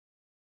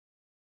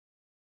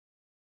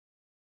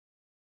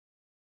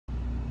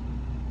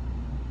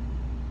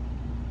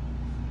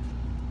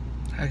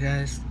Hi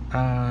guys.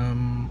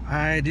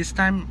 This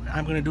time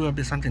I'm gonna do a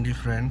bit something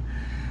different.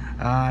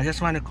 I just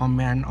want to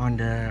comment on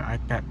the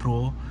iPad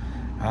Pro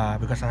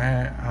because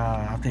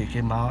after it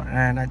came out,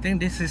 and I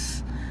think this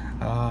is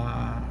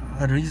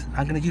I'm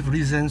gonna give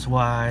reasons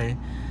why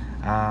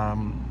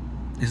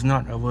it's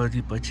not a worthy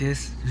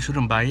purchase. You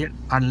shouldn't buy it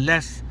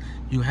unless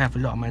you have a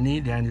lot of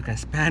money. Then you can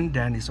spend.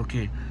 Then it's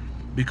okay,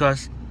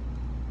 because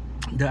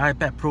the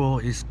iPad Pro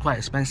is quite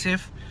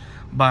expensive,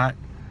 but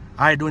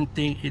I don't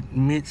think it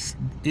meets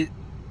it.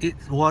 It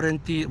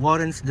warrants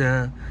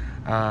the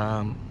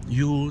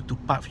you to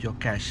park your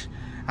cash.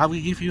 I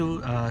will give you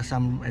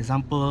some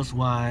examples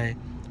why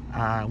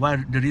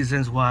the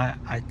reasons why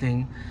I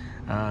think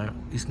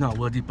it's not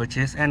worthy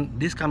purchase, and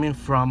this coming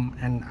from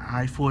an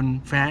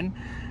iPhone fan.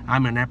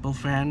 I'm an Apple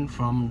fan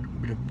from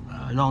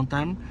a long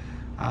time,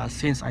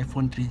 since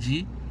iPhone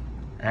 3G,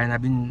 and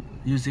I've been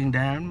using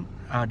their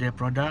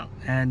product,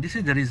 and this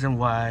is the reason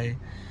why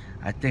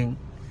I think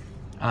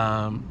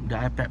the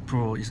iPad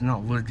Pro is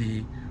not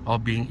worthy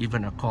of being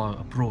even called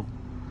a Pro.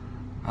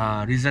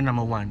 Reason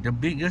number one, the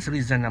biggest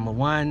reason number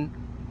one,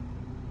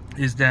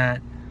 is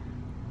that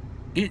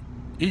it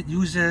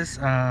uses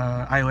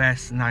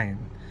iOS 9.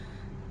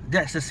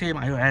 That's the same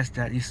iOS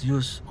that is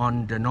used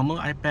on the normal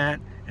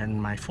iPad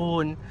and my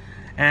phone.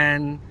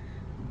 And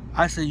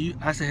as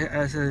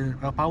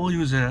a power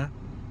user,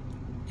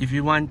 if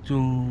you want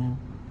to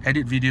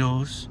edit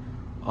videos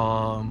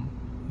or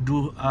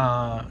do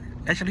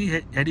actually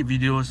edit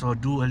videos or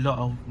do a lot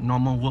of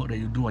normal work that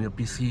you do on your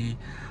PC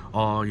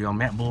or your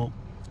MacBook,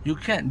 you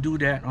can't do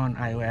that on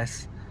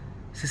iOS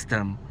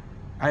system.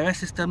 iOS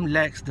system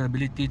lacks the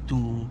ability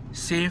to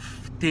save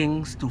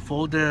things to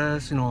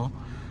folders.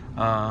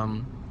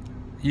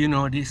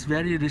 It's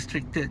very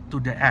restricted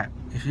to the app.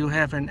 If you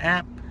have an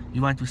app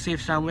you want to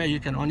save somewhere, you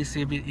can only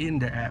save it in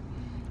the app.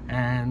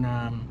 And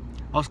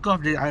of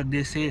course they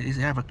say it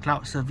have a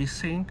cloud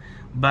servicing,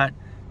 but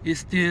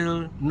it's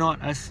still not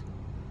as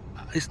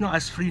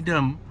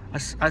freedom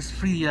as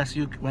free as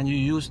you when you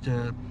use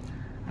the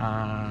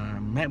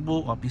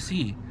MacBook or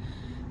PC.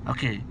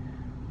 Okay,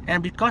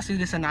 and because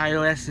it is an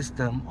iOS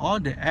system, all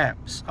the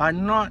apps are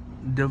not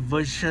the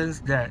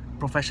versions that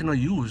professionals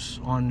use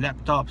on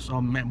laptops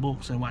or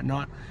MacBooks and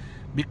whatnot,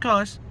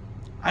 because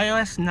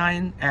iOS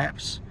 9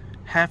 apps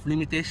have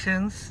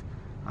limitations,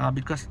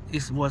 because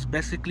it was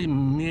basically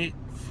made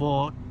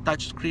for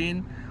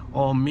touchscreen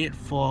or made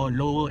for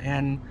lower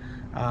end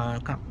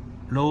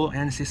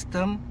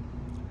system.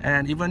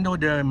 And even though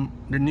the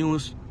new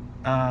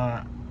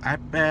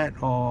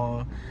iPad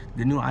or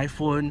the new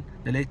iPhone,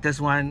 the latest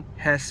one,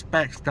 has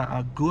specs that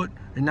are good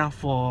enough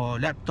for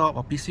laptop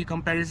or PC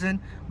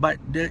comparison, but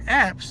the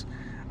apps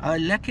are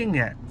lacking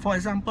it. For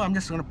example, I'm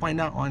just going to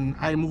point out on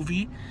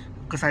iMovie,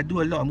 because I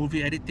do a lot of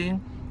movie editing.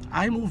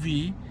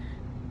 iMovie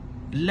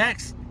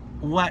lacks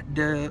what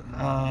the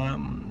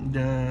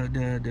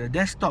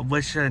desktop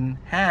version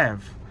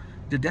have.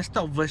 The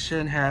desktop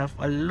version have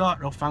a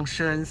lot of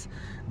functions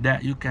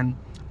that you can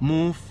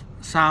move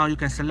sound, you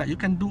can select, you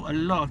can do a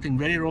lot of things,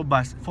 very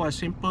robust. For a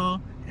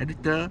simple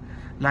editor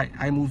like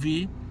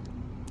iMovie,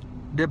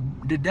 the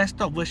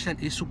desktop version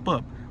is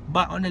superb,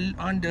 but on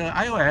the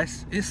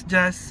iOS it's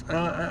just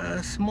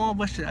a small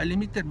version, a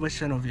limited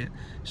version of it.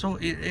 So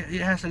it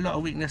has a lot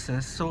of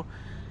weaknesses. So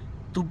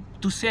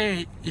to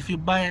say if you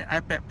buy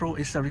iPad Pro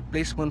is a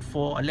replacement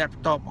for a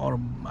laptop or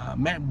a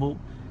MacBook,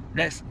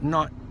 that's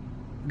not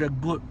the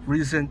good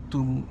reason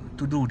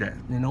to do that.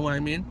 You know what I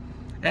mean?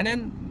 And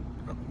then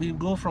we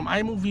go from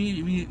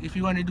iMovie. If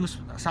you want to do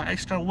some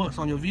extra works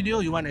on your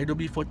video, you want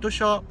Adobe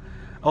Photoshop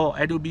or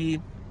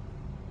Adobe,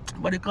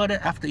 what do you call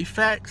that, After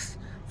Effects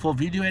for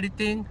video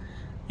editing,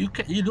 you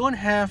don't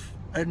have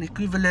an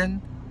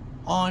equivalent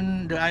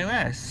on the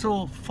iOS.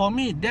 So for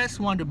me, that's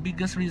one of the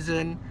biggest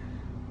reason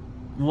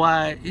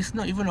why it's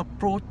not even a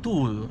pro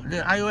tool.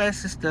 The iOS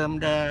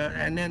system,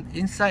 and then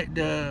inside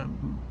the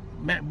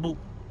MacBook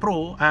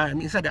Pro,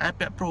 inside the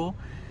iPad Pro,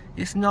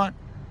 is not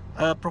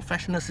a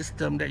professional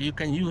system that you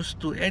can use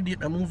to edit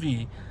a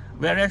movie.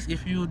 Whereas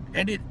if you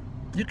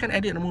can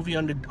edit a movie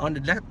on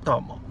the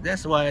laptop.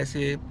 That's why I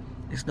say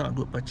it's not a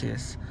good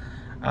purchase.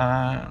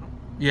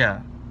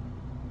 Yeah.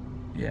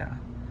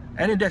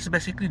 And that's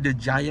basically the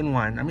giant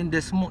one. I mean,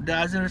 the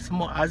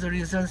other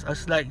reasons are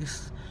like,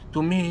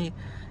 to me,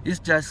 it's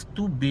just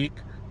too big,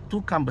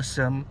 too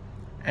cumbersome,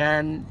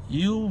 and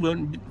you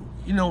will,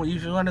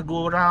 if you want to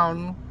go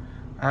around,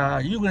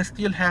 you will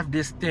still have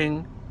this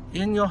thing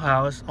in your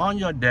house, on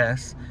your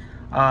desk.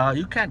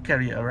 You can't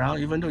carry it around,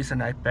 even though it's an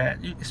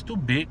iPad. It's too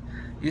big.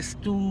 It's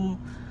too,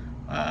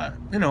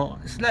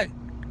 it's like,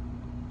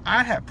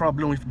 I had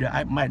problem with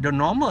the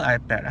normal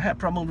iPad. I had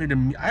problem with the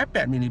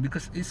iPad mini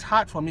because it's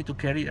hard for me to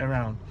carry it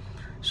around.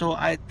 So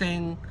I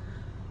think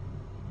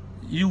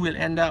you will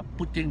end up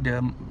putting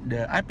the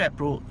iPad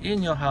Pro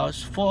in your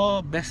house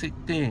for basic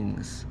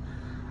things.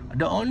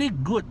 The only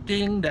good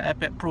thing the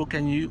iPad Pro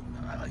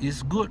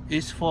is good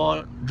is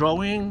for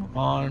drawing,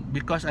 or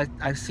because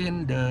I've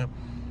seen the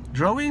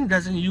drawing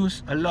doesn't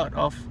use a lot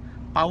of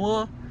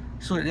power,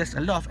 so there's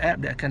a lot of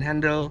app that can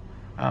handle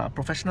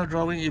professional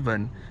drawing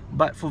even.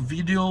 But for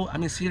video, I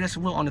mean serious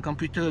work on the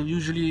computer,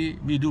 usually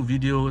we do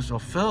videos or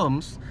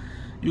films,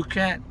 you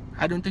can't,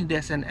 I don't think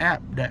there's an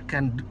app that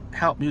can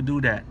help you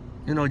do that.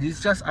 You know,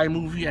 it's just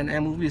iMovie, and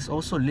iMovie is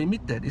also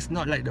limited. It's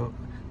not like the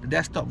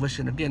desktop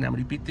version. Again, I'm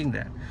repeating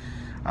that.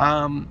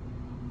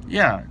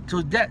 Yeah,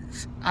 so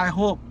that's, I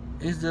hope,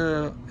 is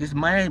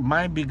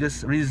my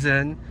biggest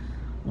reason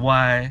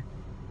why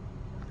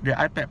the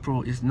iPad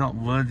Pro is not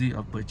worthy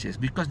of purchase,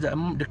 because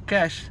the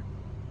cash,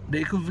 the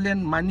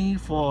equivalent money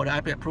for the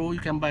iPad Pro, you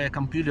can buy a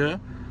computer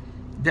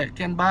that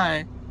can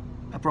buy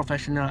a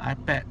professional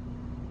iPad,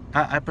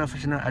 a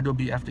professional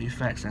Adobe After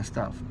Effects and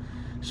stuff.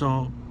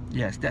 So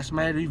yes, that's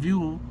my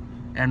review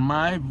and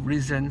my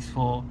reasons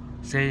for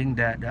saying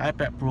that the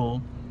iPad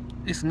Pro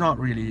is not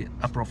really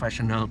a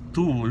professional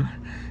tool.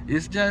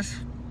 It's just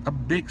a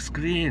big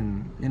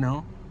screen, you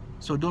know.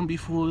 So don't be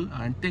fooled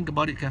and think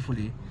about it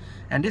carefully.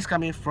 And this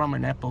coming from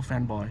an Apple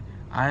fanboy.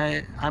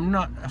 I'm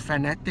not a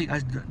fanatic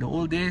as the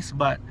old days,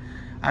 but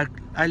I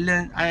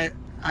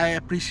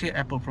appreciate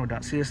Apple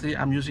products. Seriously,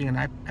 I'm using an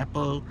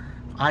Apple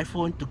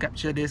iPhone to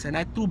capture this, and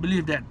I do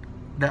believe that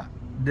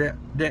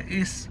there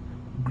is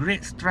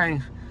great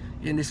strength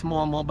in the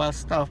small mobile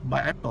stuff by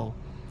Apple,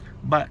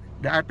 but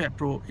the iPad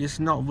Pro is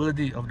not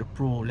worthy of the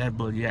Pro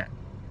level yet.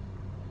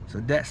 So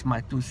that's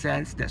my 2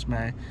 cents. That's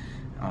my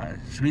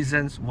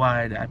reasons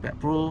why the iPad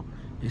Pro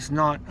is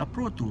not a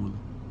Pro tool,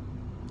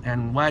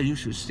 and why you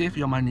should save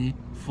your money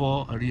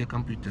for a real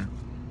computer.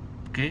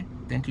 Okay,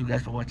 thank you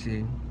guys for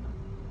watching.